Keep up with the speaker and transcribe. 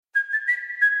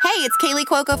Hey, it's Kaylee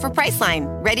Cuoco for Priceline.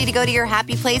 Ready to go to your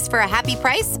happy place for a happy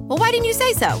price? Well, why didn't you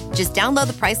say so? Just download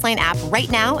the Priceline app right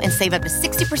now and save up to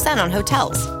 60% on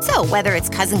hotels. So whether it's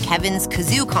Cousin Kevin's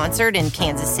Kazoo Concert in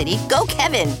Kansas City, go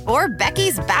Kevin, or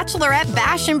Becky's Bachelorette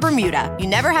Bash in Bermuda, you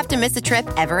never have to miss a trip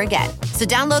ever again. So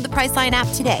download the Priceline app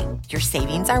today. Your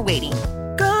savings are waiting.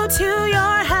 Go to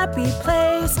your happy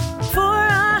place for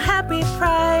a happy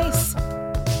price.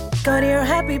 Go to your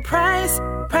happy price,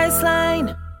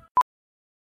 Priceline.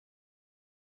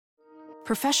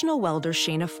 Professional welder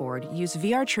Shayna Ford used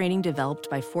VR training developed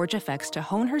by ForgeFX to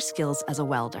hone her skills as a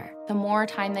welder. The more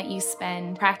time that you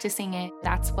spend practicing it,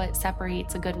 that's what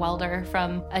separates a good welder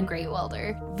from a great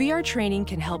welder. VR training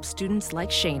can help students like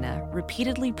Shayna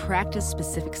repeatedly practice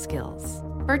specific skills.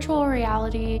 Virtual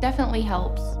reality definitely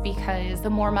helps because the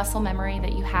more muscle memory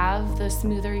that you have, the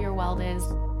smoother your weld is.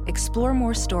 Explore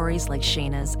more stories like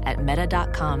Shayna's at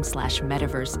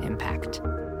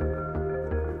meta.com/metaverseimpact.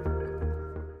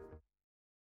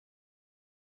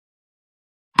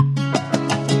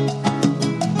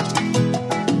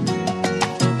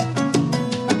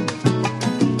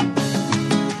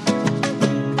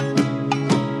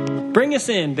 Bring us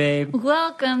in, babe.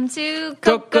 Welcome to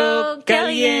Coco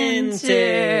Caliente.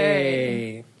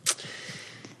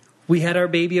 We had our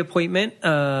baby appointment.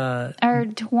 Our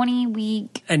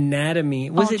 20-week anatomy.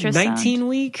 Was ultrasound. It 19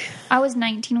 week? I was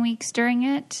 19 weeks during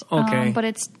it. Okay. But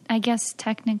it's, I guess,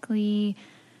 technically,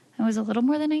 it was a little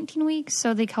more than 19 weeks.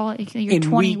 So they call it your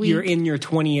 20 week. You're in your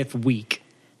 20th week.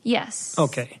 Yes.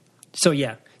 Okay. So,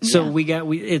 yeah. So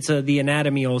it's the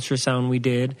anatomy ultrasound we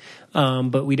did.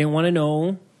 But we didn't want to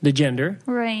know the gender.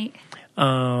 Right.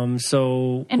 And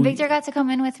Victor got to come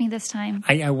in with me this time.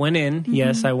 I went in. Mm-hmm.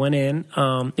 Yes, I went in.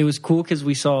 It was cool because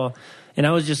we saw, and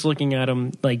I was just looking at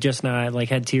him like just now. I like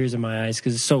had tears in my eyes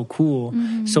because it's so cool.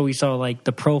 Mm-hmm. So we saw like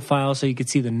the profile, so you could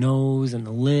see the nose and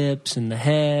the lips and the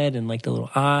head and like the little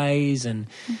eyes, and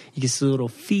you could see the little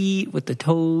feet with the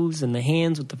toes and the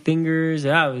hands with the fingers.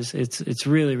 Yeah, it's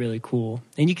really really cool,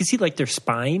 and you can see like their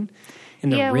spine.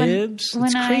 And the ribs,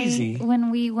 it's crazy. When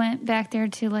we went back there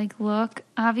to like look,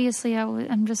 obviously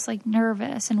I'm just like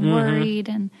nervous and worried,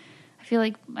 and I feel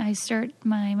like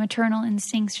my maternal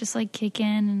instincts just like kick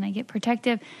in and I get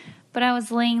protective. But I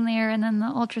was laying there, and then the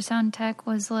ultrasound tech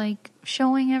was like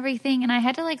showing everything, and I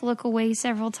had to like look away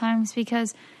several times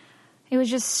because it was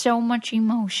just so much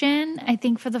emotion. I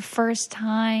think for the first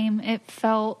time it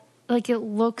felt like it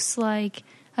looks like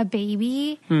a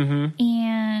baby,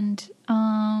 and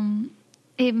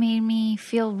it made me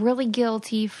feel really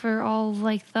guilty for all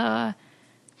like the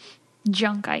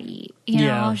junk I eat. You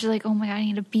know, I was just like, oh my God, I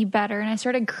need to be better. And I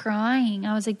started crying.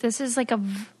 I was like, this is like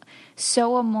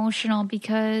so emotional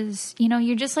because, you know,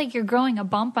 you're just like, you're growing a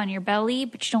bump on your belly,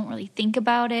 but you don't really think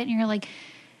about it. And you're like,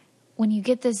 when you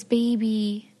get this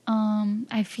baby,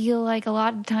 I feel like a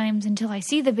lot of times until I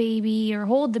see the baby or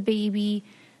hold the baby,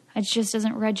 it just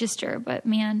doesn't register. But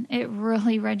man, it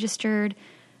really registered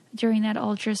during that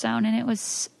ultrasound, and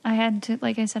I had to,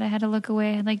 like I said, I had to look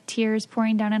away. I had like tears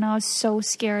pouring down, and I was so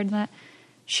scared that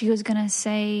she was going to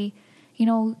say, you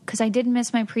know, because I did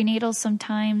miss my prenatals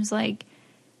sometimes, like,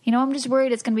 you know, I'm just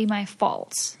worried it's going to be my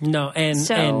fault. No, and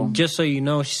just so you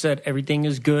know, she said everything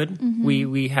is good. Mm-hmm.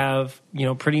 We have, you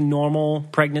know, pretty normal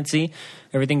pregnancy.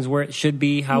 Everything's where it should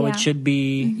be, how it should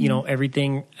be. Mm-hmm. You know,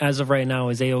 everything as of right now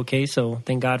is A-okay, so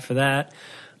thank God for that.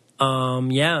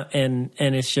 And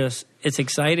it's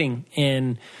exciting,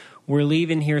 and we're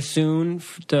leaving here soon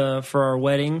for our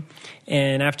wedding,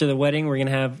 and after the wedding we're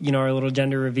gonna have, you know, our little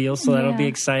gender reveal, so that'll be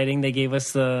exciting. They gave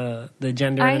us the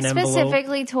gender in an envelope. I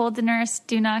specifically told the nurse,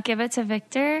 do not give it to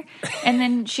Victor, and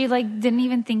then she like didn't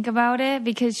even think about it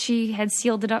because she had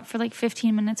sealed it up for like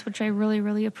 15 minutes, which I really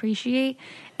really appreciate.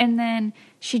 And then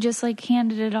she just like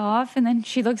handed it off, and then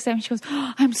she looks at me and she goes,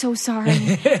 oh, I'm so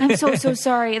sorry. I'm so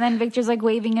sorry. And then Victor's like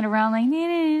waving it around like, nah, nah,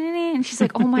 nah, nah. And she's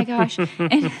like, oh my gosh. And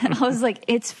I was like,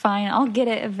 it's fine. I'll get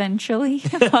it eventually.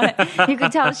 But you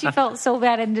could tell she felt so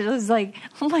bad, and it was like,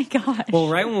 oh my gosh. Well,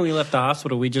 right when we left the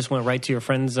hospital, we just went right to your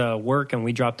friend's work, and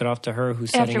we dropped it off to her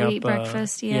who's setting up. After we ate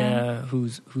breakfast,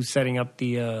 who's setting up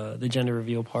the gender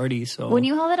reveal party. So when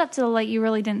you held it up to the light, you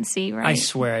really didn't see, right? I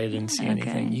swear I didn't see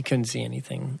anything. You couldn't see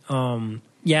anything.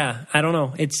 Yeah, I don't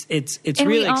know. It's really exciting. And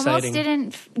we almost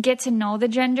didn't get to know the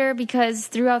gender because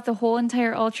throughout the whole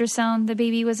entire ultrasound, the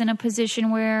baby was in a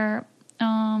position where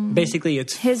basically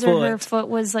it's his or her foot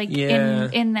was like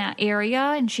in that area,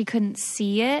 and she couldn't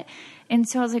see it. And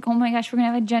so I was like, oh my gosh, we're going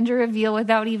to have a gender reveal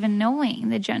without even knowing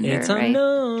the gender. It's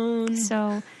unknown.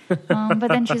 So, but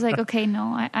then she's like, okay,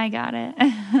 no, I got it.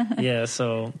 Yeah,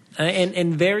 so,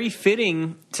 and very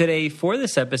fitting today for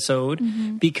this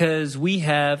episode because we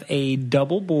have a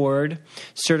double board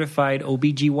certified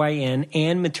OBGYN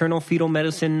and maternal fetal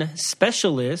medicine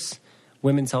specialist,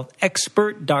 women's health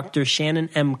expert, Dr. Shannon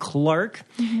M. Clark,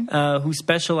 who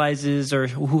specializes, or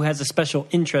who has a special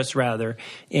interest, rather,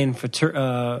 in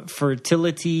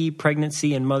fertility,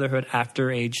 pregnancy, and motherhood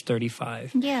after age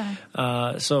 35. Yeah.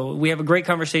 So we have a great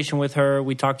conversation with her.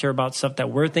 We talked to her about stuff that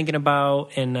we're thinking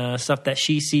about and stuff that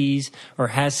she sees or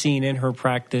has seen in her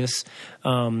practice.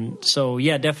 So,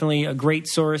 yeah, definitely a great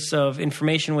source of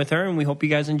information with her, and we hope you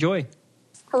guys enjoy.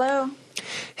 Hello.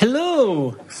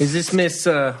 Hello. Is this Miss,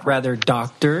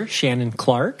 Dr. Shannon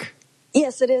Clark?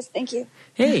 Yes, it is. Thank you.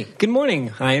 Hey, good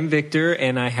morning. I am Victor,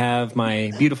 and I have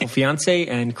my beautiful fiance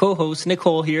and co-host,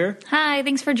 Nicole, here. Hi,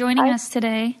 thanks for joining us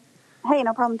today. Hey,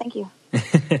 no problem. Thank you.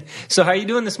 So how are you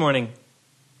doing this morning?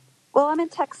 Well, I'm in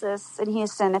Texas, in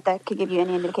Houston, if that could give you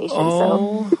any indication.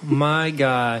 My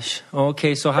gosh.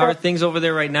 Okay, so how are things over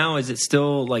there right now? Is it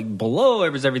still, below,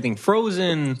 or is everything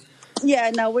frozen?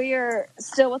 Yeah, no, we are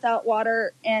still without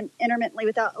water and intermittently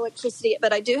without electricity,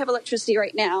 but I do have electricity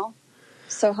right now,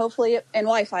 so hopefully, and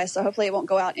Wi-Fi, so hopefully it won't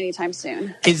go out anytime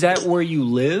soon. Is that where you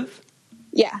live?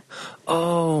 Yeah.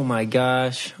 Oh my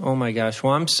gosh. Well,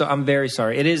 I'm very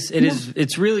sorry.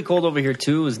 It's really cold over here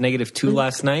too. It was -2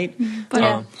 last night.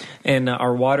 And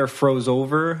our water froze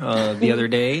over the other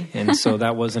day, and so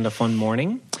that wasn't a fun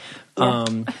morning.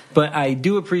 But I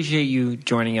do appreciate you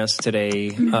joining us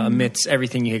today amidst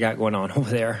everything you got going on over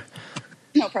there.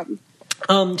 No problem.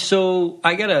 So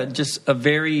I got this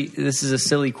is a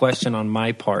silly question on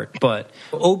my part, but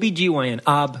OBGYN,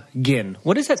 OB-GYN,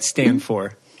 what does that stand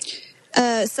for?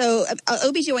 So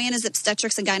OBGYN is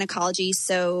obstetrics and gynecology.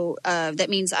 So that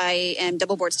means I am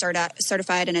double board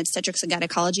certified in obstetrics and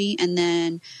gynecology, and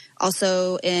then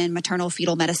also in maternal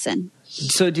fetal medicine.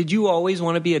 So did you always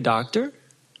want to be a doctor?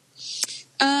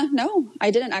 No,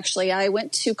 I didn't actually. I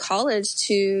went to college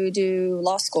to go to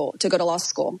law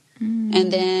school.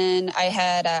 And then I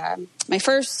had my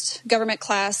first government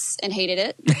class and hated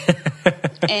it.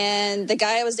 And the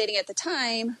guy I was dating at the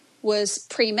time was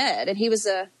pre-med, and he was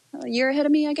a year ahead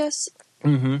of me, I guess.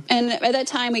 Mm-hmm. And at that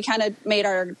time, we kind of made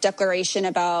our declaration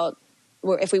about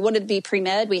if we wanted to be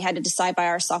pre-med, we had to decide by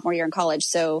our sophomore year in college.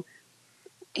 So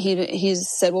he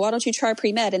said, well, why don't you try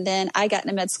pre-med? And then I got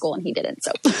into med school and he didn't.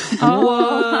 So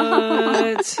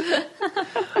what?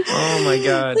 Oh my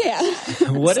God. Yeah.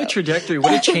 What a trajectory.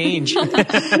 What a change.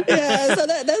 Yeah. So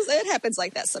it happens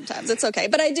like that sometimes. It's okay.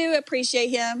 But I do appreciate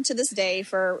him to this day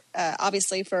for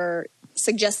obviously for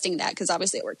suggesting that, because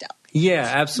obviously it worked out. Yeah,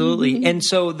 absolutely. Mm-hmm. And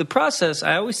so the process,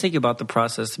 I always think about the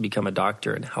process to become a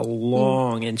doctor and how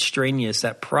long and strenuous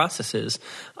that process is.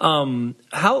 How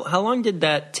long did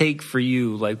that take for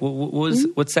you? Like,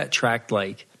 what's that track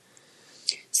like?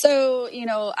 So,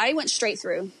 I went straight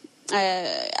through.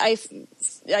 I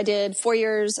did 4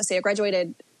 years. I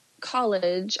graduated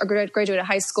college or graduated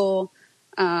high school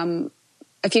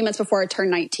a few months before I turned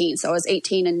 19. So I was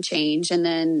 18 and change. And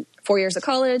then 4 years of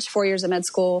college, 4 years of med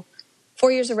school,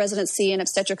 4 years of residency in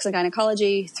obstetrics and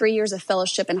gynecology, 3 years of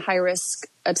fellowship in high-risk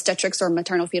obstetrics or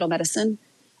maternal fetal medicine.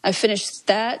 I finished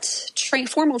that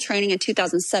formal training in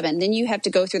 2007. Then you have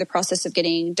to go through the process of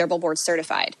getting double board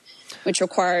certified, which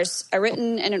requires a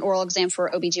written and an oral exam for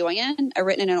OBGYN, a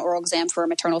written and an oral exam for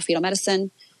maternal fetal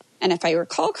medicine. And if I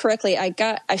recall correctly,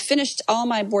 I finished all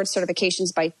my board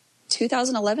certifications by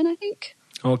 2011, I think.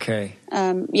 Okay.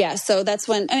 So that's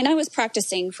when, I was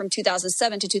practicing from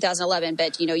 2007 to 2011,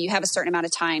 but, you have a certain amount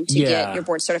of time to get your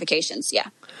board certifications. Yeah.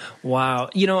 Wow.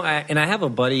 I have a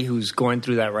buddy who's going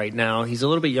through that right now. He's a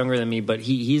little bit younger than me, but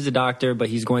he's a doctor, but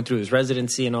he's going through his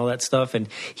residency and all that stuff. And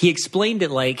he explained it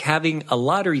like having a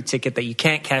lottery ticket that you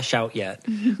can't cash out yet,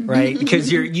 right?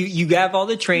 Because you have all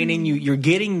the training, you're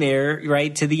getting there,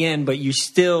 right, to the end, but you're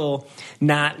still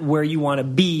not where you want to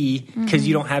be because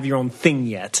you don't have your own thing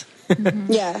yet.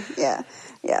 Yeah.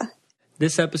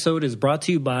 This episode is brought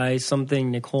to you by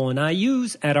something Nicole and I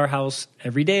use at our house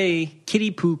every day,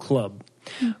 Kitty Poo Club.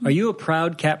 Mm-hmm. Are you a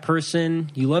proud cat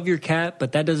person? You love your cat,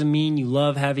 but that doesn't mean you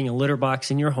love having a litter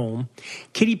box in your home.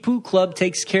 Kitty Poo Club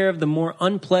takes care of the more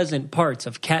unpleasant parts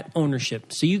of cat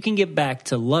ownership so you can get back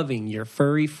to loving your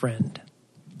furry friend.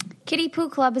 Kitty Poo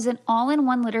Club is an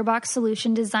all-in-one litter box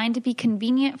solution designed to be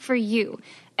convenient for you.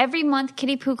 Every month,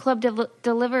 Kitty Poo Club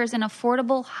delivers an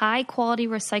affordable, high-quality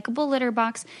recyclable litter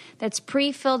box that's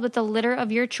pre-filled with the litter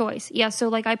of your choice. Yeah, so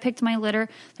like I picked my litter.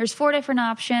 There's 4 different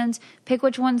options. Pick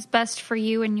which one's best for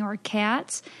you and your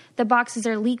cats. The boxes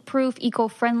are leak-proof,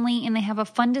 eco-friendly, and they have a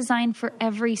fun design for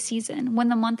every season. When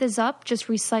the month is up, just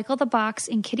recycle the box,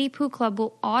 and Kitty Poo Club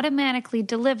will automatically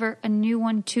deliver a new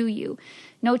one to you.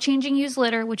 No changing used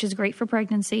litter, which is great for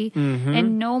pregnancy,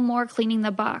 and no more cleaning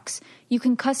the box. You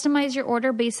can customize your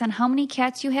order based on how many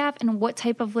cats you have and what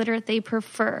type of litter they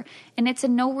prefer. And it's a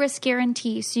no-risk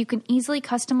guarantee, so you can easily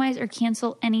customize or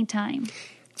cancel anytime.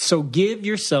 So give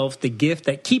yourself the gift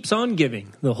that keeps on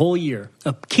giving the whole year,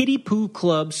 a Kitty Poo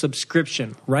Club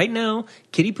subscription. Right now,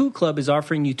 Kitty Poo Club is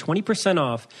offering you 20%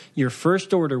 off your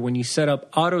first order when you set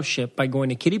up auto ship by going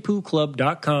to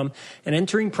kittypooclub.com and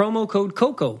entering promo code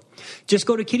COCO. Just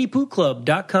go to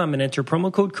kittypooclub.com and enter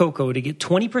promo code COCO to get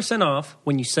 20% off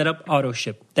when you set up auto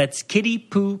ship. That's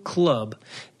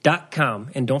kittypooclub.com.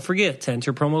 And don't forget to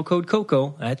enter promo code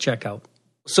COCO at checkout.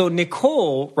 So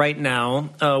Nicole, right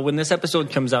now, when this episode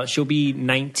comes out, she'll be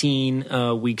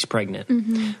 19 weeks pregnant.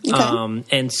 Okay.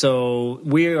 And so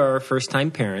we are first-time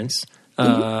parents.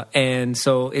 And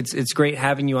so it's great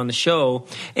having you on the show.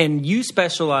 And you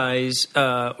specialize,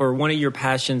 or one of your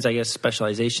passions, I guess,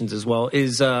 specializations as well,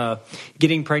 is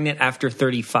getting pregnant after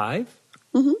 35.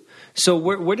 So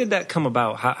where did that come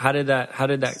about? How did that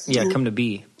come to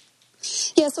be?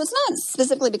 Yeah, so it's not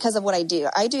specifically because of what I do.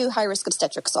 I do high-risk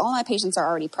obstetrics, so all my patients are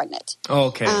already pregnant. Oh,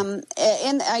 okay.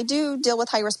 And I do deal with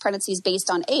high-risk pregnancies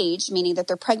based on age, meaning that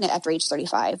they're pregnant after age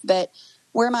 35. But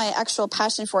where my actual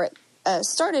passion for it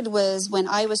started was when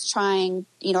I was trying,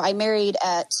 I married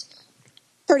at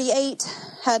 38,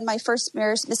 had my first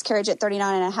miscarriage at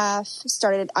 39 and a half,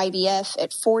 started IVF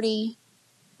at 40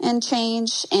 and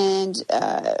change, and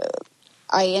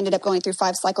I ended up going through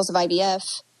 5 cycles of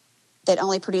IVF that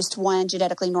only produced 1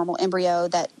 genetically normal embryo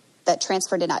that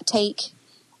transfer did not take.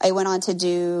 I went on to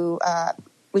do,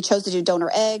 we chose to do donor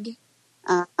egg.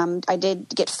 I did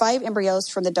get 5 embryos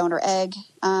from the donor egg,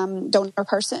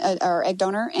 or egg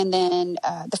donor. And then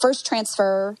the first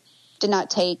transfer did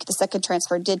not take. The second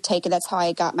transfer did take, and that's how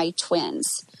I got my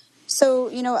twins.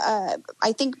 So,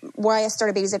 I think why I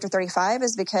started babies after 35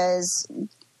 is because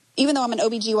even though I'm an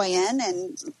OBGYN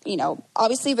and,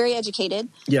 obviously very educated,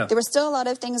 there were still a lot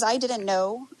of things I didn't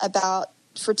know about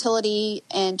fertility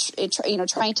and,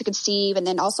 trying to conceive, and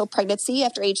then also pregnancy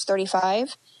after age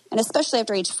 35 and especially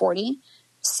after age 40.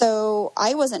 So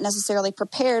I wasn't necessarily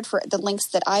prepared for the lengths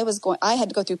that I had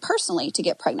to go through personally to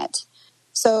get pregnant.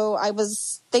 So I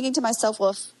was thinking to myself, well,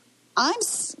 if I'm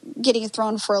getting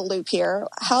thrown for a loop here,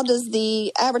 how does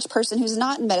the average person who's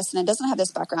not in medicine and doesn't have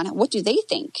this background, what do they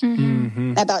think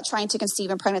about trying to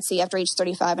conceive in pregnancy after age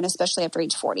 35 and especially after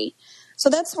age 40? So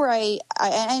that's where at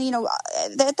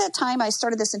that time, I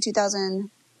started this in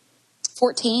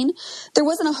 2014. There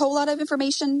wasn't a whole lot of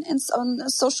information on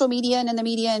social media and in the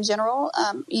media in general,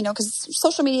 because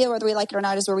social media, whether we like it or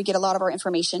not, is where we get a lot of our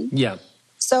information. Yeah.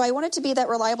 So I wanted to be that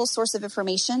reliable source of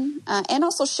information and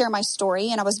also share my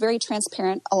story. And I was very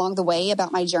transparent along the way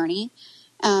about my journey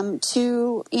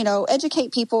to,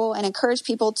 educate people and encourage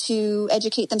people to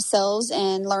educate themselves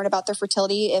and learn about their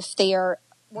fertility if they were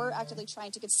actively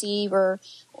trying to conceive or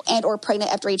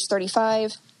pregnant after age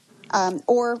 35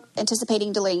 or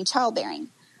anticipating delaying childbearing.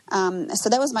 So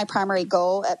that was my primary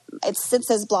goal. It since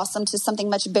has blossomed to something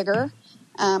much bigger,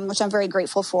 which I'm very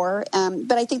grateful for.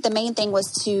 But I think the main thing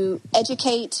was to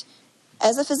educate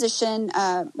as a physician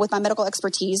with my medical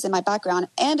expertise and my background,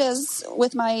 and as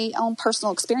with my own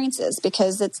personal experiences,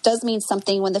 because it does mean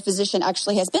something when the physician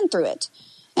actually has been through it.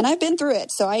 And I've been through it,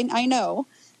 so I know.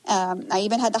 I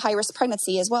even had the high-risk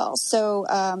pregnancy as well. So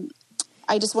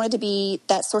I just wanted to be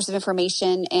that source of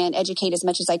information and educate as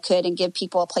much as I could and give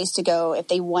people a place to go if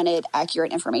they wanted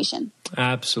accurate information.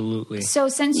 Absolutely. So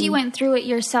since you went through it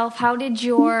yourself, how did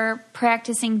your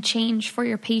practicing change for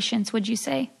your patients, would you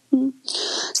say?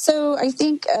 So I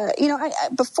think,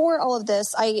 before all of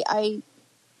this, I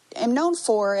am known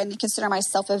for and consider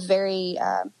myself a very...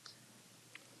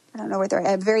 I'm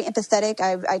very empathetic.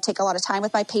 I take a lot of time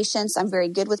with my patients. I'm very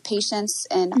good with patients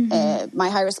and my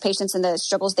high-risk patients and the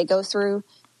struggles they go through.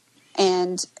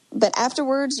 But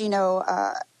afterwards,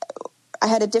 I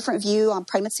had a different view on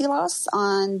pregnancy loss,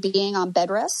 on being on bed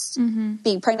rest,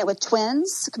 being pregnant with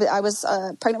twins. I was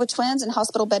pregnant with twins in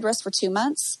hospital bed rest for 2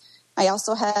 months. I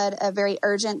also had a very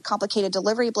urgent, complicated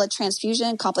delivery, blood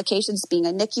transfusion, complications, being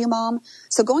a NICU mom.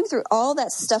 So going through all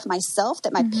that stuff myself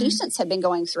that my patients had been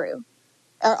going through.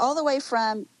 All the way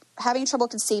from having trouble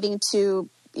conceiving to,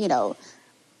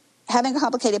 having a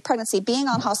complicated pregnancy, being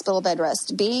on hospital bed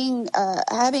rest,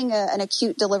 having an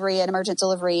acute delivery, an emergent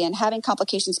delivery, and having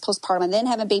complications postpartum, and then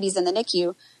having babies in the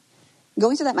NICU,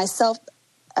 going through that myself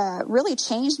really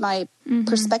changed my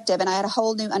perspective, and I had a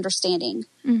whole new understanding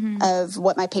of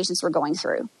what my patients were going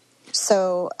through.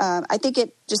 So I think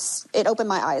it opened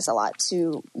my eyes a lot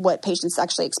to what patients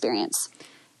actually experience.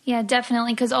 Yeah,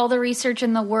 definitely, because all the research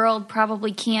in the world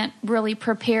probably can't really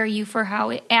prepare you for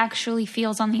how it actually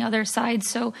feels on the other side.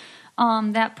 So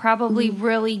that probably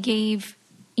really gave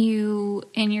you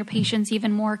and your patients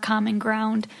even more common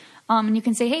ground. And you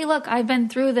can say, hey, look, I've been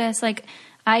through this. Like,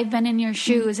 I've been in your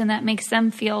shoes, and that makes them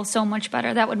feel so much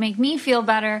better. That would make me feel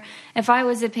better if I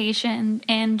was a patient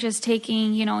and just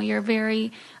taking, you're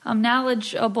very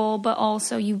knowledgeable, but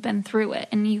also you've been through it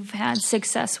and you've had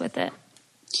success with it.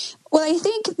 Well, I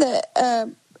think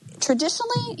that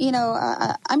traditionally,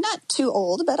 I'm not too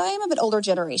old, but I am of an older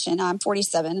generation. I'm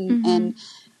 47, and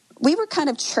we were kind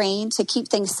of trained to keep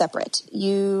things separate.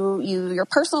 Your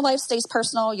personal life stays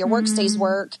personal, your work stays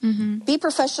work. Be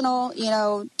professional,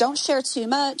 don't share too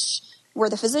much. We're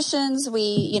the physicians.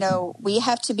 We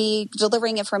have to be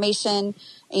delivering information,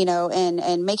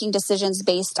 and making decisions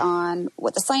based on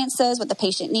what the science says, what the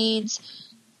patient needs.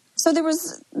 So there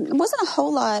wasn't a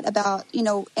whole lot about,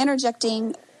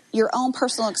 interjecting your own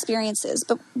personal experiences.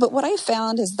 But what I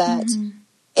found is that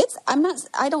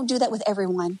I don't do that with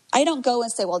everyone. I don't go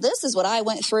and say, well, this is what I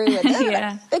went through.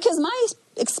 And because my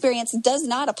experience does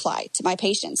not apply to my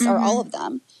patients or all of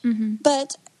them.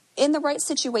 But in the right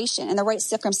situation, in the right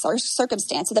circumstance,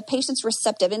 so the patient's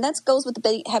receptive. And that goes with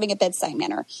having a bedside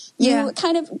manner. You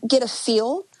kind of get a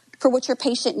feel for what your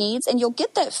patient needs, and you'll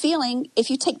get that feeling if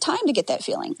you take time to get that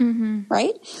feeling,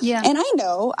 right? Yeah. And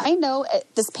I know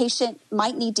this patient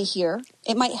might need to hear.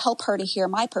 It might help her to hear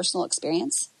my personal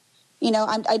experience.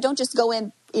 I don't just go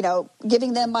in,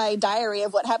 giving them my diary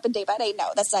of what happened day by day.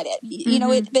 No, that's not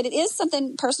it. But it is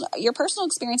something personal. Your personal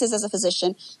experiences as a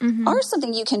physician are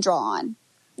something you can draw on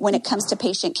when it comes to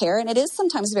patient care, and it is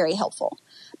sometimes very helpful.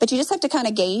 But you just have to kind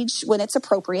of gauge when it's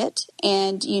appropriate,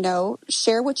 and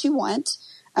share what you want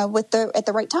at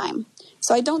the right time.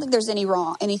 So I don't think there's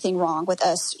anything wrong with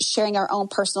us sharing our own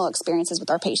personal experiences with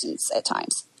our patients at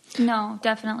times. No,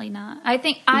 definitely not. I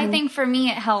think for me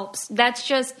it helps. That's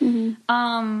just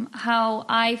how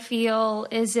I feel.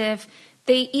 Is if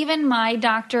even my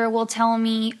doctor will tell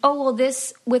me, oh, well,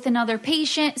 this with another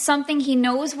patient, something he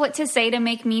knows what to say to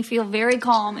make me feel very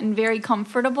calm and very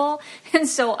comfortable. And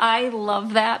so I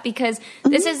love that, because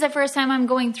this is the first time I'm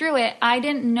going through it. I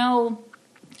didn't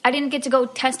get to go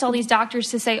test all these doctors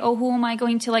to say, oh, who am I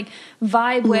going to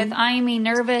vibe with? I am a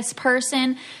nervous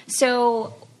person.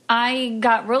 So I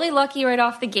got really lucky right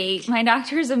off the gate. My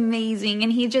doctor is amazing,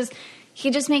 and he just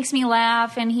makes me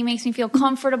laugh, and he makes me feel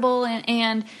comfortable,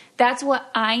 and that's what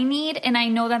I need. And I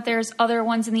know that there's other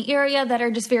ones in the area that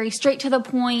are just very straight to the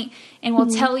point and will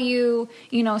tell you,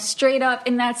 straight up.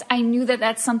 And I knew that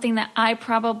that's something that I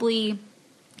probably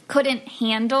couldn't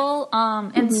handle.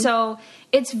 And so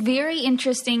it's very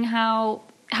interesting how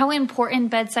important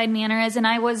bedside manner is. And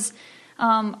I was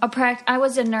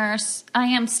a nurse. I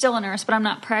am still a nurse, but I'm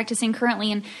not practicing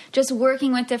currently. And just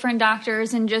working with different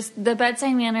doctors, and just the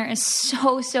bedside manner is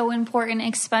so important,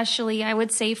 especially I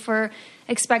would say for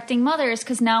expecting mothers,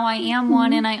 because now I am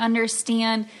one, and I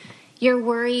understand you're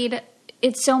worried.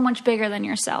 It's so much bigger than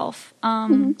yourself.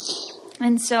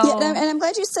 And so, and I'm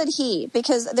glad you said he,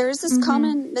 because there is this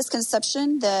common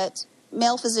misconception that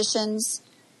male physicians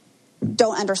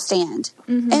don't understand.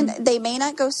 And they may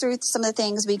not go through some of the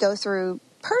things we go through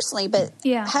personally, but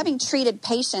having treated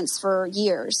patients for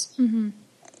years,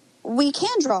 we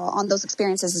can draw on those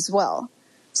experiences as well.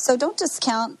 So don't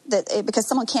discount that because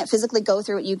someone can't physically go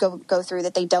through what you go through,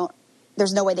 that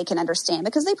there's no way they can understand,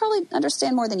 because they probably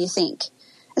understand more than you think,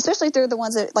 especially if they're the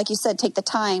ones that, like you said, take the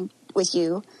time with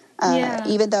you.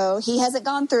 Even though he hasn't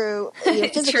gone through,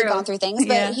 physically gone through things,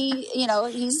 but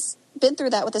he's been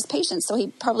through that with his patients, so he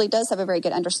probably does have a very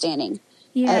good understanding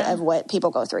of what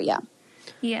people go through.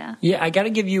 Yeah, I got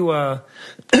to give you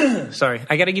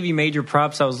major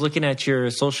props. I was looking at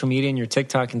your social media and your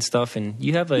TikTok and stuff, and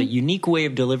you have a unique way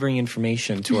of delivering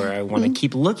information to where I want to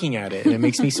keep looking at it, and it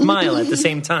makes me smile at the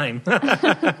same time.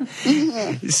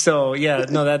 So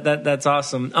that's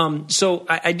awesome. So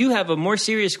I do have a more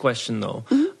serious question though.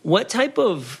 What type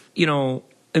of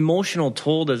emotional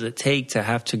toll does it take to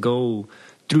have to go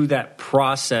through that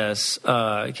process,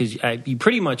 because you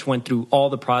pretty much went through all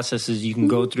the processes you can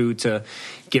go through to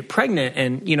get pregnant.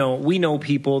 And, we know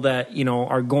people that,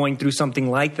 are going through something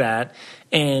like that.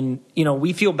 And,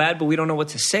 we feel bad, but we don't know what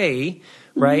to say,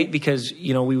 right? Because,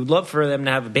 we would love for them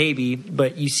to have a baby,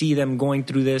 but you see them going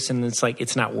through this and it's like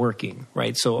it's not working,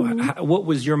 right? So what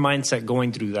was your mindset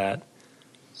going through that?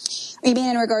 You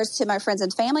mean in regards to my friends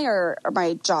and family or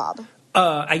my job?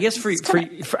 I guess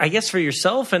for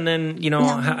yourself, and then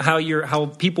how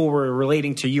people were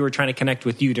relating to you or trying to connect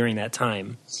with you during that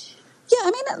time. Yeah,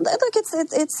 I mean, look,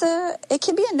 it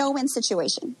can be a no-win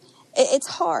situation. It's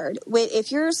hard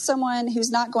if you're someone who's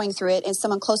not going through it and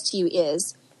someone close to you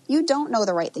is. You don't know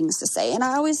the right things to say, and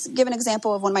I always give an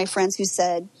example of one of my friends who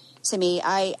said to me,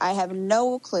 "I have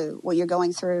no clue what you're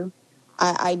going through.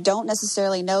 I don't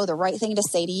necessarily know the right thing to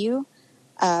say to you,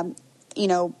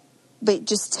 but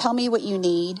just tell me what you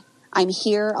need. I'm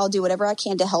here. I'll do whatever I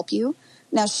can to help you."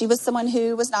 Now, she was someone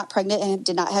who was not pregnant and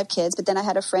did not have kids, but then I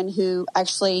had a friend who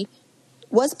actually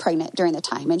was pregnant during the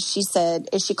time, and she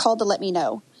called to let me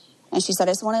know. And she said,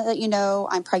 "I just want to let you know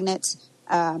I'm pregnant,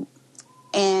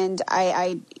 and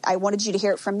I wanted you to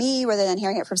hear it from me rather than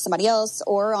hearing it from somebody else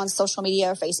or on social media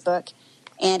or Facebook.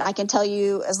 And I can tell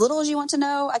you as little as you want to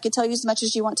know. I can tell you as much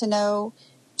as you want to know.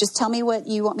 Just tell me what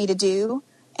you want me to do,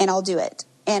 and I'll do it."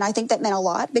 And I think that meant a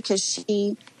lot because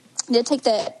she did take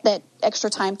that extra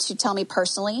time to tell me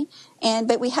personally.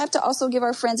 But we have to also give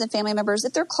our friends and family members,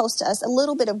 if they're close to us, a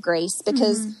little bit of grace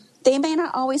because they may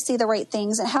not always see the right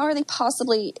things. And how are they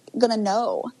possibly going to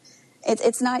know?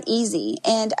 It's not easy.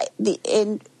 And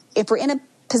if we're in a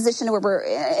position where we're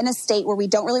in a state where we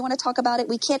don't really want to talk about it,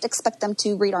 we can't expect them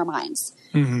to read our minds.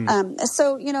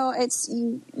 So, it's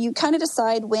you kind of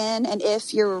decide when and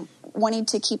if you're wanting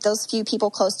to keep those few people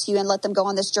close to you and let them go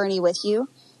on this journey with you,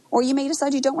 or you may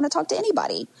decide you don't want to talk to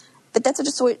anybody. But that's a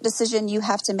decision you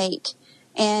have to make.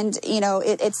 And,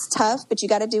 it's tough, but you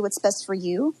got to do what's best for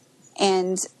you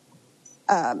and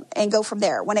go from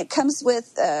there. When it comes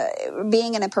with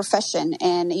being in a profession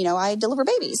and, I deliver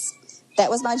babies. That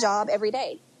was my job every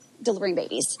day, delivering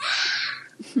babies.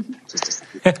 Just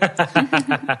a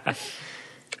second.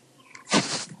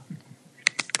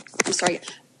 I'm sorry.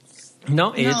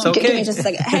 No, it's okay. Give me just a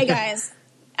second. Hey, guys.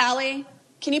 Allie,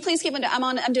 can you please keep on?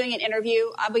 I'm doing an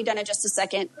interview. I'll be done in just a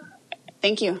second.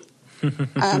 Thank you.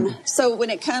 So when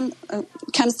it comes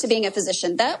to being a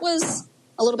physician, that was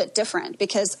a little bit different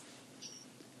because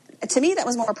to me, that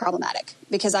was more problematic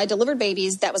because I delivered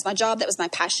babies. That was my job. That was my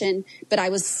passion. But I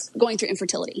was going through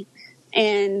infertility.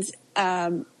 And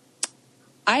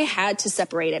I had to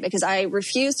separate it because I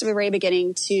refused from the very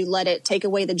beginning to let it take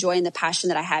away the joy and the passion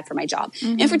that I had for my job.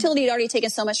 Infertility had already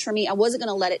taken so much from me. I wasn't going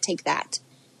to let it take that.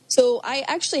 So I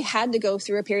actually had to go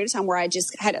through a period of time where I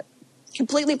just had to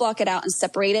completely block it out and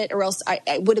separate it, or else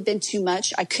I would have been too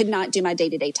much. I could not do my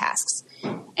day-to-day tasks.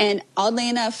 And oddly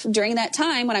enough, during that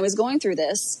time when I was going through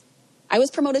this, I was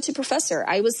promoted to professor.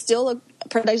 I was still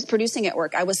producing at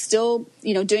work. I was still,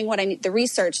 doing what I need, the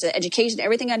research, the education,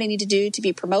 everything I need to do to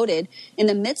be promoted in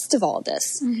the midst of all of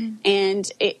this. And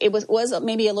it was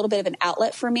maybe a little bit of an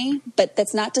outlet for me, but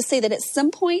that's not to say that at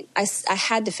some point I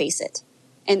had to face it.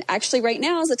 And actually right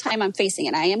now is the time I'm facing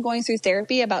it. I am going through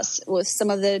therapy with some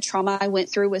of the trauma I went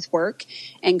through with work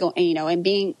and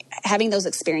having those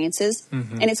experiences.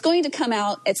 And it's going to come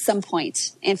out at some point.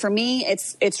 And for me,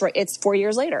 it's 4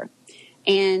 years later.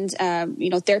 And,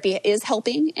 therapy is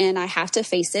helping and I have to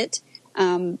face it,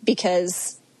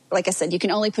 because like I said, you can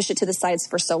only push it to the sides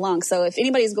for so long. So if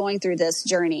anybody's going through this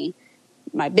journey,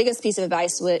 my biggest piece of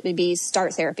advice would be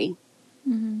start therapy.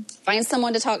 Find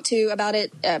someone to talk to about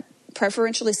it,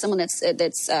 preferentially someone that's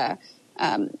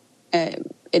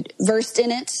versed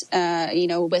in it,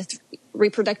 with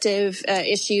reproductive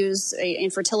issues,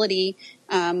 infertility,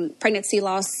 pregnancy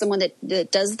loss, someone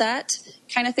that does that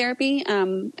kind of therapy.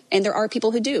 And there are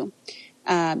people who do.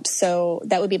 So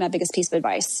that would be my biggest piece of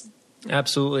advice.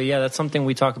 Absolutely. Yeah, that's something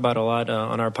we talk about a lot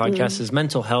on our podcast is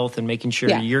mental health and making sure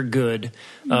you're good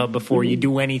before you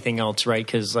do anything else, right?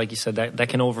 Because like you said, that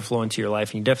can overflow into your life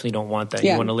and you definitely don't want that.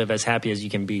 You want to live as happy as you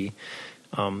can be.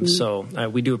 So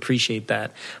we do appreciate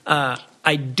that.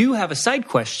 I do have a side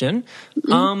question.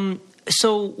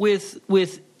 So with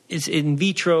it's in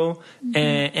vitro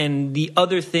and the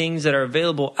other things that are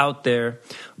available out there,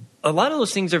 a lot of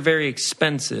those things are very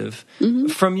expensive.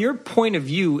 From your point of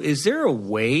view, is there a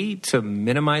way to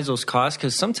minimize those costs?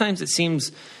 Because sometimes it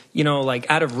seems, like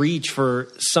out of reach for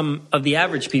some of the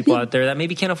average people out there that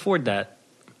maybe can't afford that.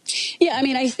 Yeah, I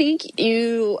mean, I think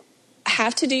you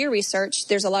have to do your research.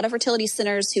 There's a lot of fertility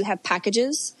centers who have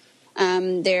packages.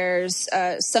 There's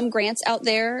some grants out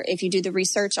there if you do the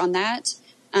research on that.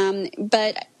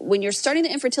 But when you're starting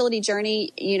the infertility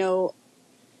journey,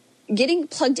 getting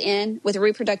plugged in with a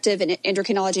reproductive and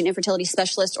endocrinology and infertility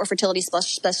specialist or fertility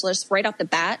specialist right off the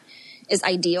bat is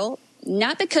ideal.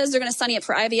 Not because they're going to sign you up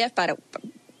for IVF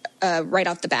right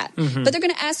off the bat, but they're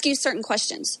going to ask you certain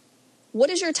questions. What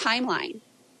is your timeline?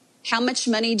 How much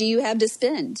money do you have to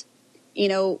spend?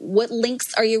 What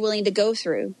lengths are you willing to go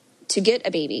through to get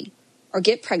a baby or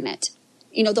get pregnant?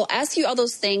 They'll ask you all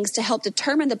those things to help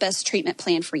determine the best treatment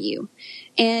plan for you.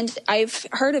 And I've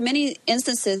heard of many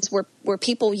instances where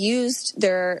people used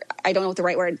their, I don't know what the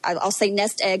right word, I'll say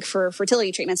nest egg for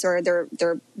fertility treatments, or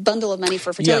their bundle of money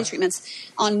for fertility treatments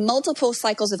on multiple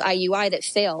cycles of IUI that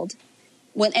failed.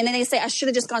 And then they say, I should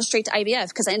have just gone straight to IVF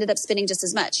because I ended up spending just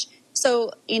as much.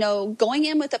 So, going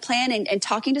in with a plan and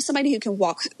talking to somebody who can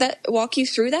walk you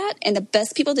through that. And the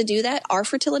best people to do that are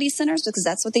fertility centers, because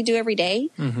that's what they do every day.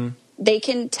 They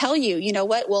can tell you,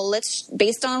 well,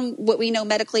 based on what we know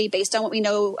medically, based on what we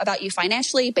know about you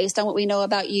financially, based on what we know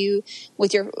about you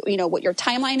with your, what your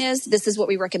timeline is, this is what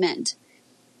we recommend.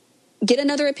 Get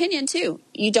another opinion too.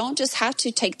 You don't just have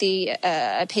to take the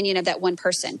opinion of that one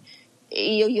person.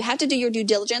 You have to do your due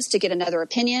diligence to get another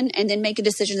opinion and then make a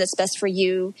decision that's best for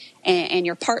you and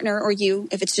your partner, or you,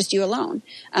 if it's just you alone.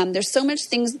 There's so many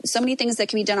things that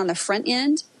can be done on the front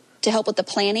end to help with the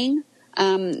planning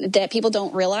that people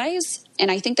don't realize. And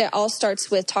I think that all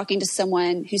starts with talking to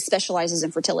someone who specializes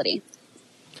in fertility.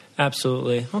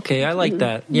 Absolutely. Okay, I like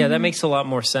that. Yeah, that makes a lot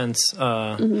more sense.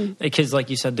 Because like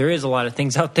you said, there is a lot of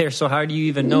things out there. So how do you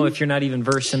even know if you're not even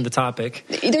versed in the topic?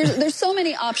 There's so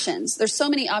many options.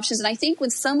 And I think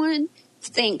when someone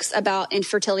thinks about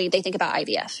infertility, they think about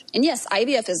IVF. And yes,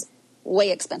 IVF is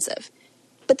way expensive.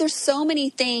 But there's so many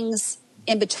things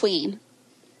in between.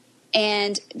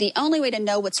 And the only way to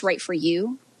know what's right for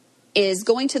you is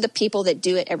going to the people that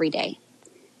do it every day.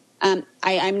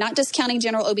 I'm not discounting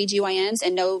general OBGYNs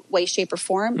in no way, shape, or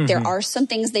form. There are some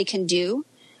things they can do,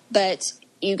 but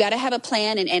you got to have a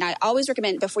plan. And I always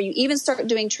recommend, before you even start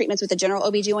doing treatments with a general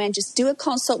OBGYN, just do a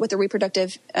consult with a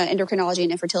reproductive endocrinology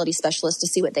and infertility specialist to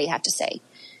see what they have to say.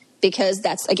 Because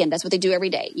that's what they do every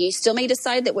day. You still may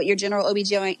decide that what your general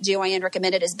OBGYN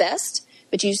recommended is best,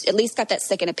 but you at least got that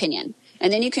second opinion.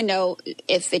 And then you can know,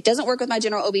 if it doesn't work with my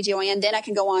general OBGYN, then I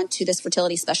can go on to this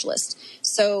fertility specialist.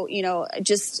 So,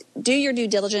 just do your due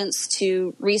diligence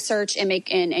to research and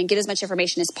and get as much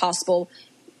information as possible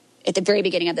at the very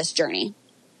beginning of this journey.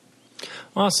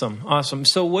 Awesome.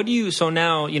 So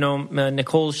now,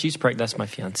 Nicole, she's pregnant. That's my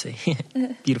fiance.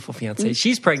 Beautiful fiance.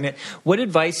 She's pregnant. What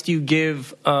advice do you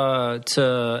give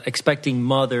to expecting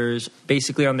mothers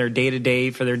basically on their day-to-day,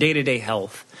 for their day-to-day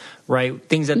health? Right?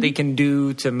 Things that they can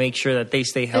do to make sure that they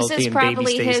stay healthy and baby stays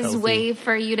healthy. This is probably his way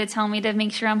for you to tell me to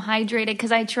make sure I'm hydrated,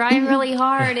 because I try really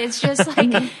hard. It's just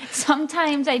like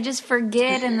sometimes I just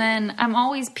forget, and then I'm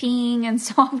always peeing, and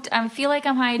so I feel like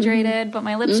I'm hydrated, but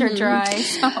my lips are dry.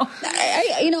 So,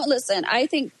 listen, I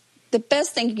think the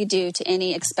best thing you could do to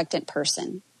any expectant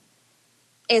person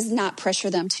is not pressure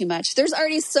them too much. There's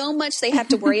already so much they have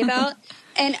to worry about.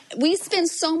 And we spend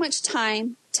so much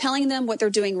time telling them what they're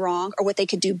doing wrong or what they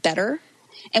could do better.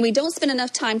 And we don't spend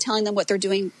enough time telling them what they're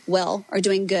doing well or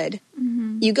doing good.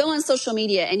 You go on social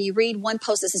media and you read one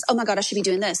post that says, oh my God, I should be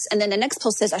doing this. And then the next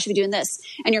post says, I should be doing this.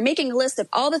 And you're making a list of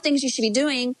all the things you should be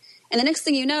doing. And the next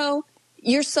thing you know,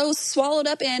 you're so swallowed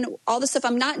up in all the stuff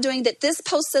I'm not doing that this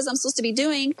post says I'm supposed to be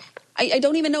doing. I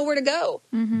don't even know where to go.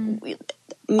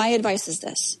 My advice is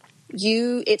this.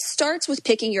 It starts with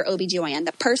picking your OBGYN,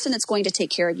 the person that's going to take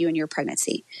care of you in your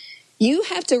pregnancy. You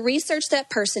have to research that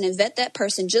person and vet that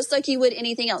person just like you would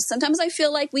anything else. Sometimes I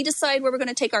feel like we decide where we're going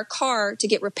to take our car to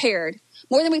get repaired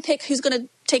more than we pick who's going to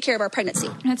take care of our pregnancy.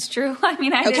 That's true. I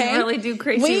mean, I didn't really do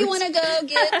crazy. We want to go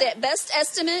get that best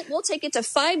estimate. We'll take it to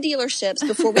 5 dealerships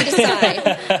before we decide,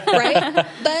 right?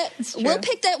 But we'll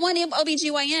pick that one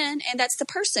OBGYN, and that's the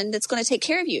person that's going to take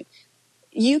care of you.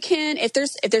 You can, if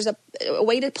there's a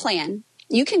way to plan,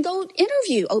 you can go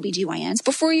interview OBGYNs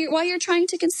while you're trying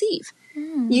to conceive.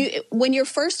 When you're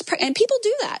first, and people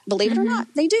do that, believe it or not,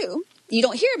 they do. You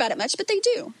don't hear about it much, but they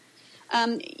do.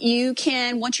 You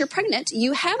can, once you're pregnant,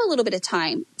 you have a little bit of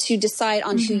time to decide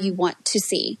on who you want to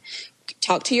see.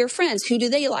 Talk to your friends. Who do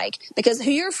they like? Because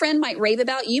who your friend might rave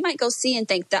about, you might go see and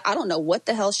think that I don't know what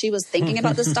the hell she was thinking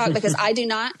about this doc, because I do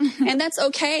not. And that's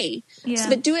okay. Yeah.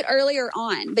 But do it earlier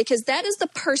on, because that is the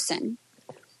person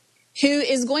who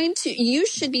is you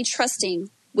should be trusting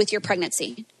with your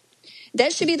pregnancy.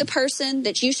 That should be the person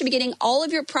that you should be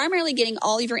primarily getting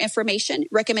all of your information,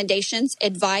 recommendations,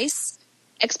 advice,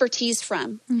 expertise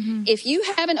from. If you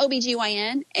have an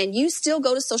OBGYN and you still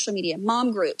go to social media,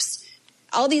 mom groups,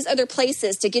 all these other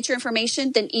places to get your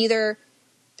information, then either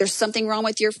there's something wrong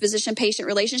with your physician-patient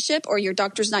relationship, or your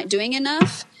doctor's not doing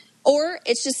enough, or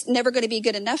it's just never going to be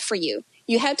good enough for you.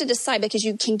 You have to decide, because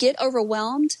you can get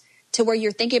overwhelmed to where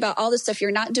you're thinking about all the stuff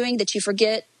you're not doing that you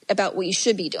forget about what you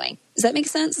should be doing. Does that make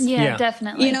sense? Yeah.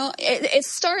 Definitely. You know, it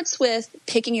starts with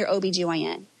picking your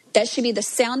OBGYN. That should be the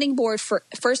sounding board for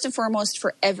first and foremost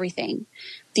for everything.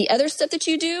 The other stuff that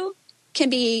you do can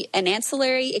be an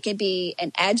ancillary. It can be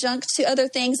an adjunct to other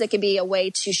things. It can be a way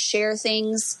to share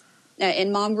things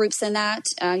in mom groups and that,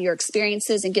 your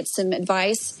experiences, and get some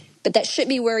advice. But that should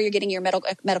be where you're getting your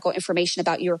medical information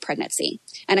about your pregnancy.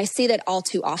 And I see that all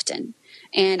too often.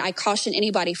 And I caution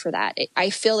anybody for that. I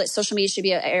feel that social media should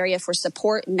be an area for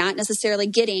support, not necessarily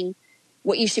getting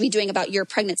what you should be doing about your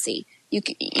pregnancy. We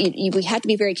have to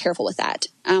be very careful with that.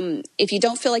 If you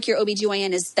don't feel like your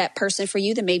OBGYN is that person for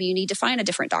you, then maybe you need to find a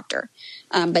different doctor.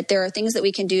 But there are things that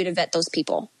we can do to vet those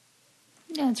people.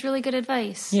 Yeah, it's really good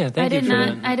advice. Yeah, thank you for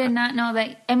that. I did not know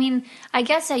that. I mean, I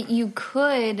guess that you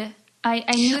could. I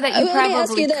knew that you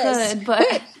probably could,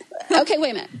 but... Okay,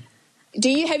 wait a minute.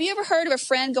 Have you ever heard of a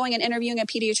friend going and interviewing a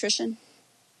pediatrician?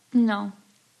 No.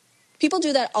 People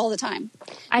do that all the time.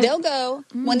 They'll go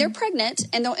when they're pregnant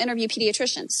and they'll interview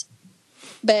pediatricians.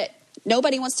 But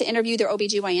nobody wants to interview their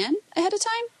OBGYN ahead of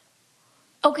time?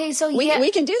 Okay, so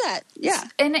we can do that. Yeah.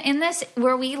 In this,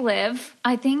 where we live,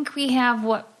 I think we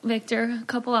have, Victor, a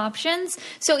couple options.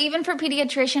 So even for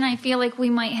pediatrician, I feel like we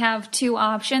might have two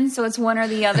options. So it's one or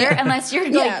the other, unless you're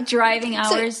like driving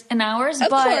hours and hours. Of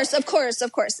course.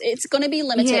 It's going to be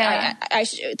limited. Yeah.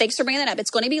 Thanks for bringing that up.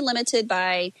 It's going to be limited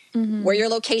by where your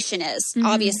location is,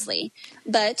 obviously.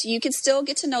 But you can still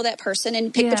get to know that person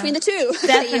and pick between the two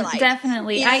that you like.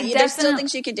 Definitely. There's still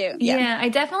things you can do. Yeah, I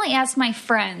definitely asked my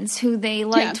friends who they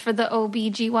liked for the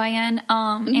OBGYN,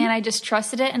 and I just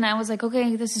trusted it. And I was like,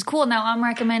 okay, this is cool. Now I'm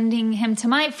recommending him to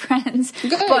my friends.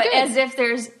 Good. As if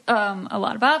there's a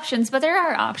lot of options. But there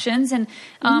are options. And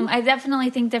I definitely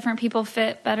think different people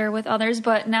fit better with others.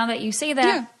 But now that you say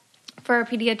that, for a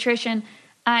pediatrician,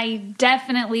 I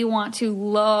definitely want to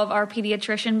love our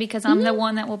pediatrician, because I'm the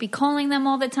one that will be calling them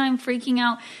all the time, freaking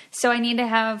out. So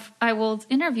I will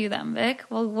interview them, Vic.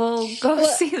 We'll go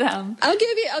see them. I'll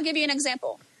give you an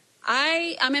example.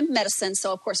 I'm in medicine,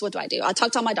 so of course, what do? I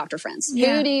talk to all my doctor friends.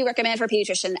 Yeah. Who do you recommend for a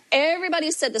pediatrician?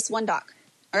 Everybody said this one doc.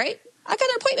 All right? I got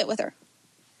an appointment with her.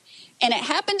 And it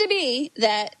happened to be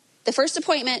that the first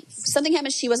appointment, something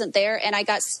happened, she wasn't there, and I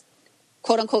got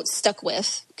quote unquote stuck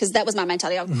with, because that was my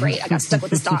mentality. Oh, great, I got stuck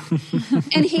with this doc.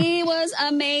 And he was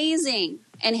amazing.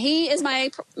 And he is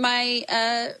my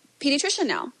pediatrician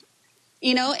now.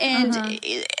 You know, and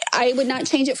I would not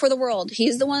change it for the world.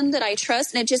 He's the one that I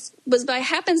trust. And it just was by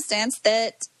happenstance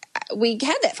that we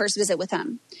had that first visit with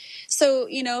him. So,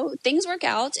 you know, things work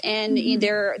out, and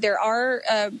there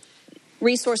are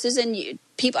resources, and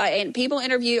people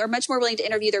are much more willing to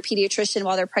interview their pediatrician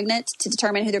while they're pregnant to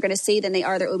determine who they're going to see than they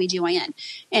are their OBGYN.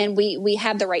 And we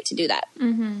have the right to do that.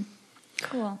 Mm-hmm.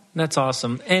 Cool. That's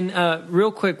awesome. And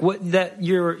real quick,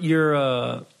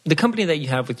 the company that you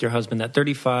have with your husband, that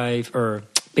 35 or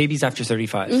Babies After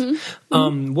 35,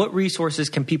 what resources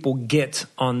can people get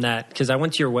on that? Because I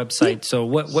went to your website. So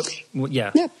what?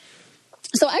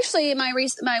 So actually, my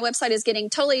website is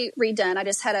getting totally redone. I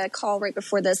just had a call right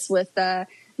before this with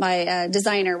my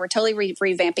designer. We're totally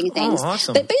revamping things. Oh,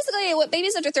 awesome. But basically, what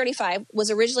Babies After 35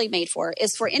 was originally made for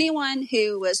is for anyone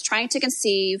who was trying to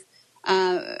conceive,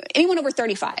 anyone over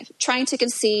 35, trying to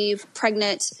conceive,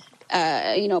 pregnant,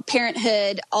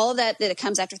 parenthood, all of that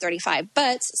comes after 35.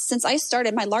 But since I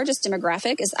started, my largest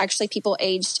demographic is actually people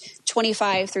aged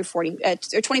 25 through 40,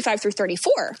 or 25 through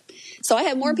 34. So I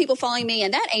have more people following me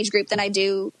in that age group than I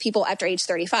do people after age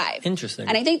 35. Interesting.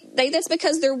 And I think that's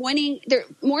because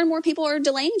more and more people are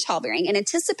delaying childbearing and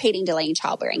anticipating delaying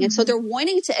childbearing. And so they're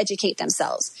wanting to educate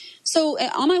themselves. So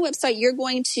on my website, you're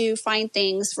going to find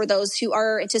things for those who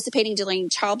are anticipating delaying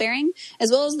childbearing,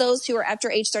 as well as those who are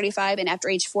after age 35 and after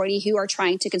age 40 who are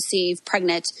trying to conceive,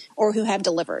 pregnant, or who have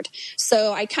delivered.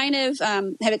 So I kind of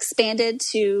have expanded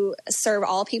to serve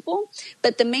all people.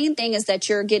 But the main thing is that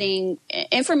you're getting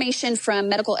information from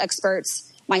medical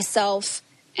experts, myself,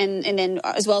 and then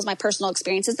as well as my personal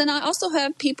experiences. Then I also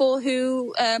have people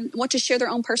who want to share their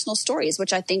own personal stories,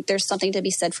 which I think there's something to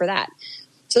be said for that.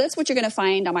 So that's what you're going to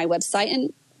find on my website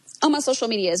and on my social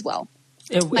media as well.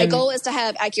 My goal is to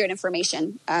have accurate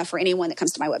information for anyone that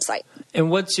comes to my website.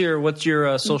 And what's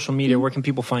your social media? Where can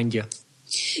people find you?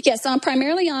 Yeah, so I'm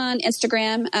primarily on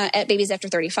Instagram at Babies After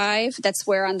 35. That's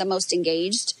where I'm the most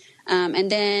engaged.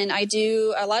 And then I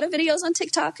do a lot of videos on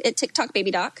TikTok at TikTok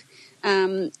Baby Doc.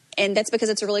 And that's because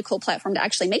it's a really cool platform to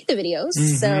actually make the videos.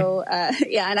 So,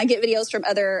 and I get videos from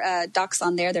other docs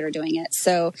on there that are doing it.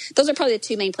 So those are probably the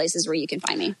two main places where you can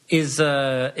find me.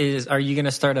 Are you going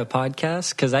to start a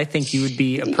podcast? Because I think you would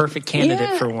be a perfect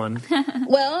candidate for one.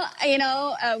 Well,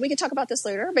 we could talk about this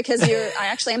later because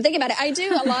I'm thinking about it. I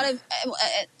do a lot of,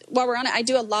 while we're on it, I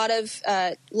do a lot of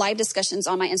live discussions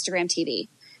on my Instagram TV.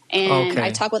 And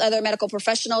I talk with other medical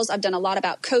professionals. I've done a lot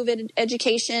about COVID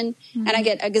education, and I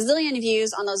get a gazillion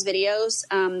views on those videos.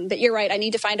 But you're right. I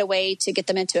need to find a way to get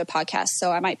them into a podcast.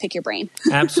 So I might pick your brain.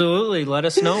 Absolutely. Let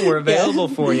us know. We're available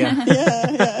for you.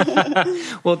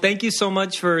 Well, thank you so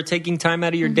much for taking time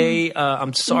out of your day.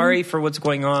 I'm sorry for what's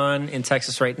going on in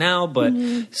Texas right now, but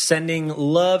sending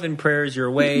love and prayers your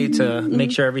way to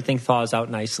make sure everything thaws out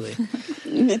nicely.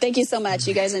 Thank you so much,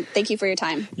 you guys, and thank you for your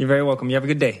time. You're very welcome. You have a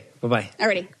good day. Bye-bye.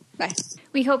 Alrighty. Bye.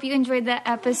 We hope you enjoyed that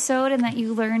episode and that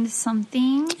you learned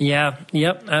something. Yeah.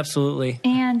 Yep. Absolutely.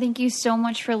 And thank you so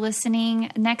much for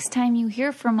listening. Next time you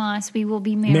hear from us, we will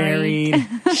be married.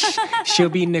 She'll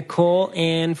be Nicole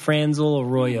Ann Franzel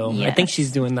Arroyo. Yes. I think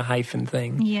she's doing the hyphen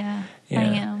thing. Yeah. I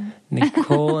am.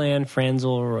 Nicole Ann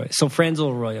Franzel Arroyo. So Franzel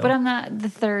Arroyo. But I'm not the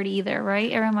third either,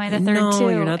 right? Or am I the third too? No,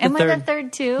 you're not the third. Am I the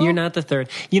third too? You're not the third.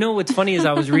 You know what's funny is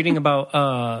I was reading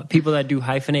about people that do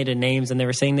hyphenated names, and they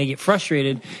were saying they get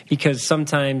frustrated because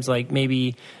sometimes, like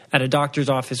maybe at a doctor's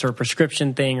office or a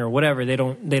prescription thing or whatever, they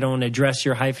don't address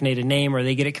your hyphenated name, or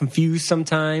they get it confused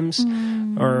sometimes,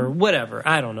 or whatever.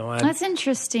 I don't know. That's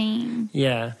interesting.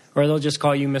 Yeah. Or they'll just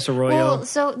call you Miss Arroyo. Well,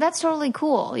 so that's totally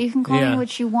cool. You can call me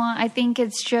what you want. I think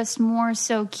it's just more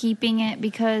so keeping it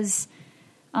because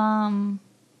I'm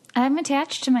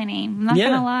attached to my name. I'm not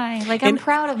going to lie. Like, I'm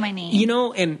proud of my name. You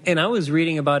know, and I was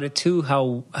reading about it too,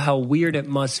 how weird it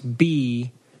must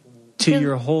be to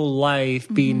your whole life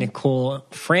be Nicole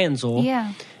Franzel.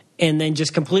 Yeah. And then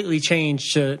just completely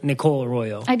change to Nicole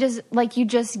Arroyo. You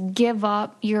just give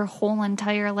up your whole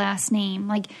entire last name.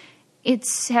 Like, it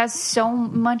has so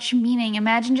much meaning.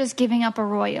 Imagine just giving up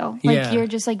Arroyo. Like, you're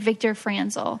just like Victor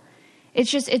Franzel.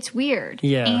 It's weird.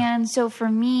 Yeah. And so for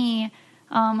me,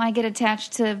 I get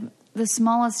attached to the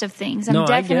smallest of things. I'm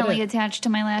definitely attached to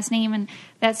my last name, and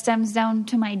that stems down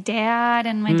to my dad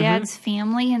and my dad's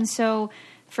family. And so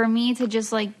for me to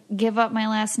just like give up my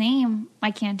last name,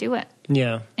 I can't do it.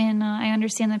 Yeah. And I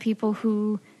understand the people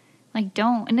who like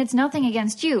don't, and it's nothing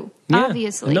against you,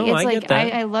 obviously. No, it's I like get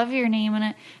that. I love your name,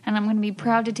 and I'm going to be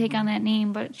proud to take on that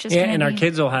name. But it's just and our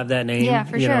kids will have that name. Yeah,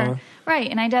 for sure. Right,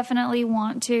 and I definitely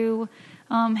want to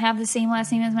have the same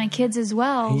last name as my kids as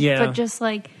well. Yeah, but just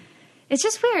like it's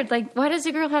just weird. Like, why does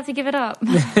a girl have to give it up?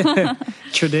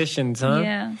 Traditions, huh?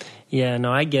 Yeah. Yeah,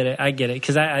 no, I get it.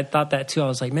 Because I thought that too. I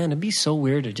was like, man, it'd be so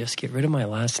weird to just get rid of my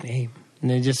last name. And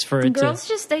they just girls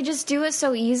just do it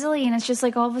so easily, and it's just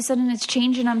like all of a sudden it's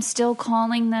changed, and I'm still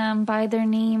calling them by their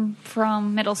name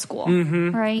from middle school,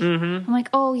 right? I'm like,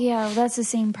 oh yeah, that's the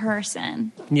same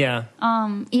person. Yeah.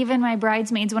 Even my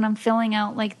bridesmaids, when I'm filling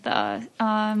out like the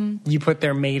you put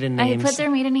their maiden names. I put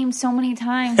their maiden names so many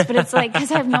times, but it's like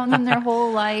because I've known them their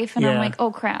whole life, and I'm like,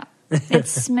 oh crap, it's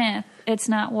Smith, it's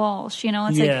not Walsh, you know?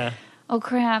 It's like, oh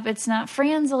crap, it's not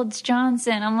Franzel, it's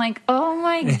Johnson. I'm like, oh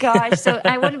my gosh. So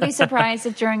I wouldn't be surprised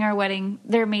if during our wedding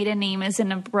their maiden name is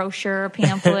in a brochure or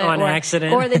pamphlet on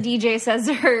accident, or the DJ says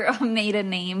her maiden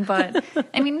name. But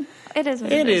I mean, it is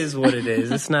what it is. It is what it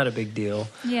is. It's not a big deal.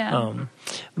 Yeah.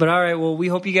 But all right, well, we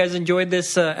hope you guys enjoyed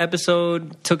this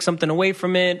episode, took something away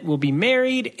from it. We'll be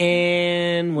married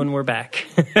and when we're back.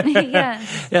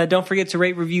 Yes. Don't forget to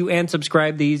rate, review, and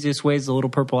subscribe. The easiest way is the little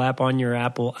purple app on your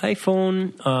Apple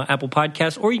iPhone, Apple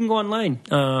Podcasts, or you can go online.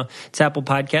 It's Apple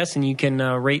Podcasts, and you can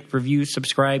rate, review,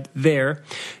 subscribe there.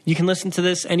 You can listen to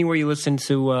this anywhere you listen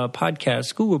to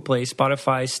podcasts, Google Play,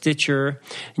 Spotify, Stitcher,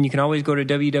 and you can always go to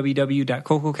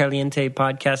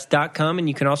www.cococalientepodcast.com, and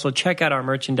you can also check out our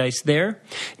merchandise there.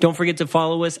 Don't forget to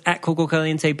follow us at Coco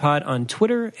Caliente Pod on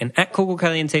Twitter and at Coco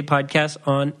Caliente Podcast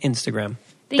on Instagram.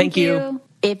 Thank you.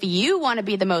 If you want to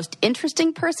be the most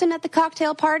interesting person at the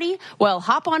cocktail party, well,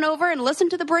 hop on over and listen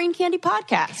to the Brain Candy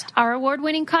Podcast. Our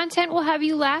award-winning content will have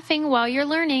you laughing while you're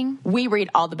learning. We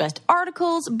read all the best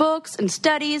articles, books, and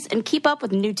studies, and keep up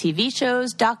with new TV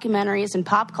shows, documentaries, and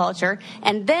pop culture.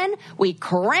 And then we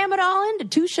cram it all into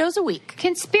 2 shows a week.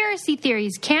 Conspiracy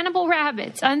theories, cannibal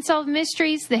rabbits, unsolved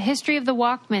mysteries, the history of the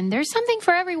Walkman. There's something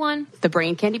for everyone. The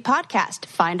Brain Candy Podcast.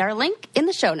 Find our link in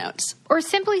the show notes. Or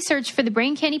simply search for the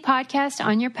Brain Candy Podcast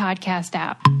on your podcast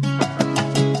app.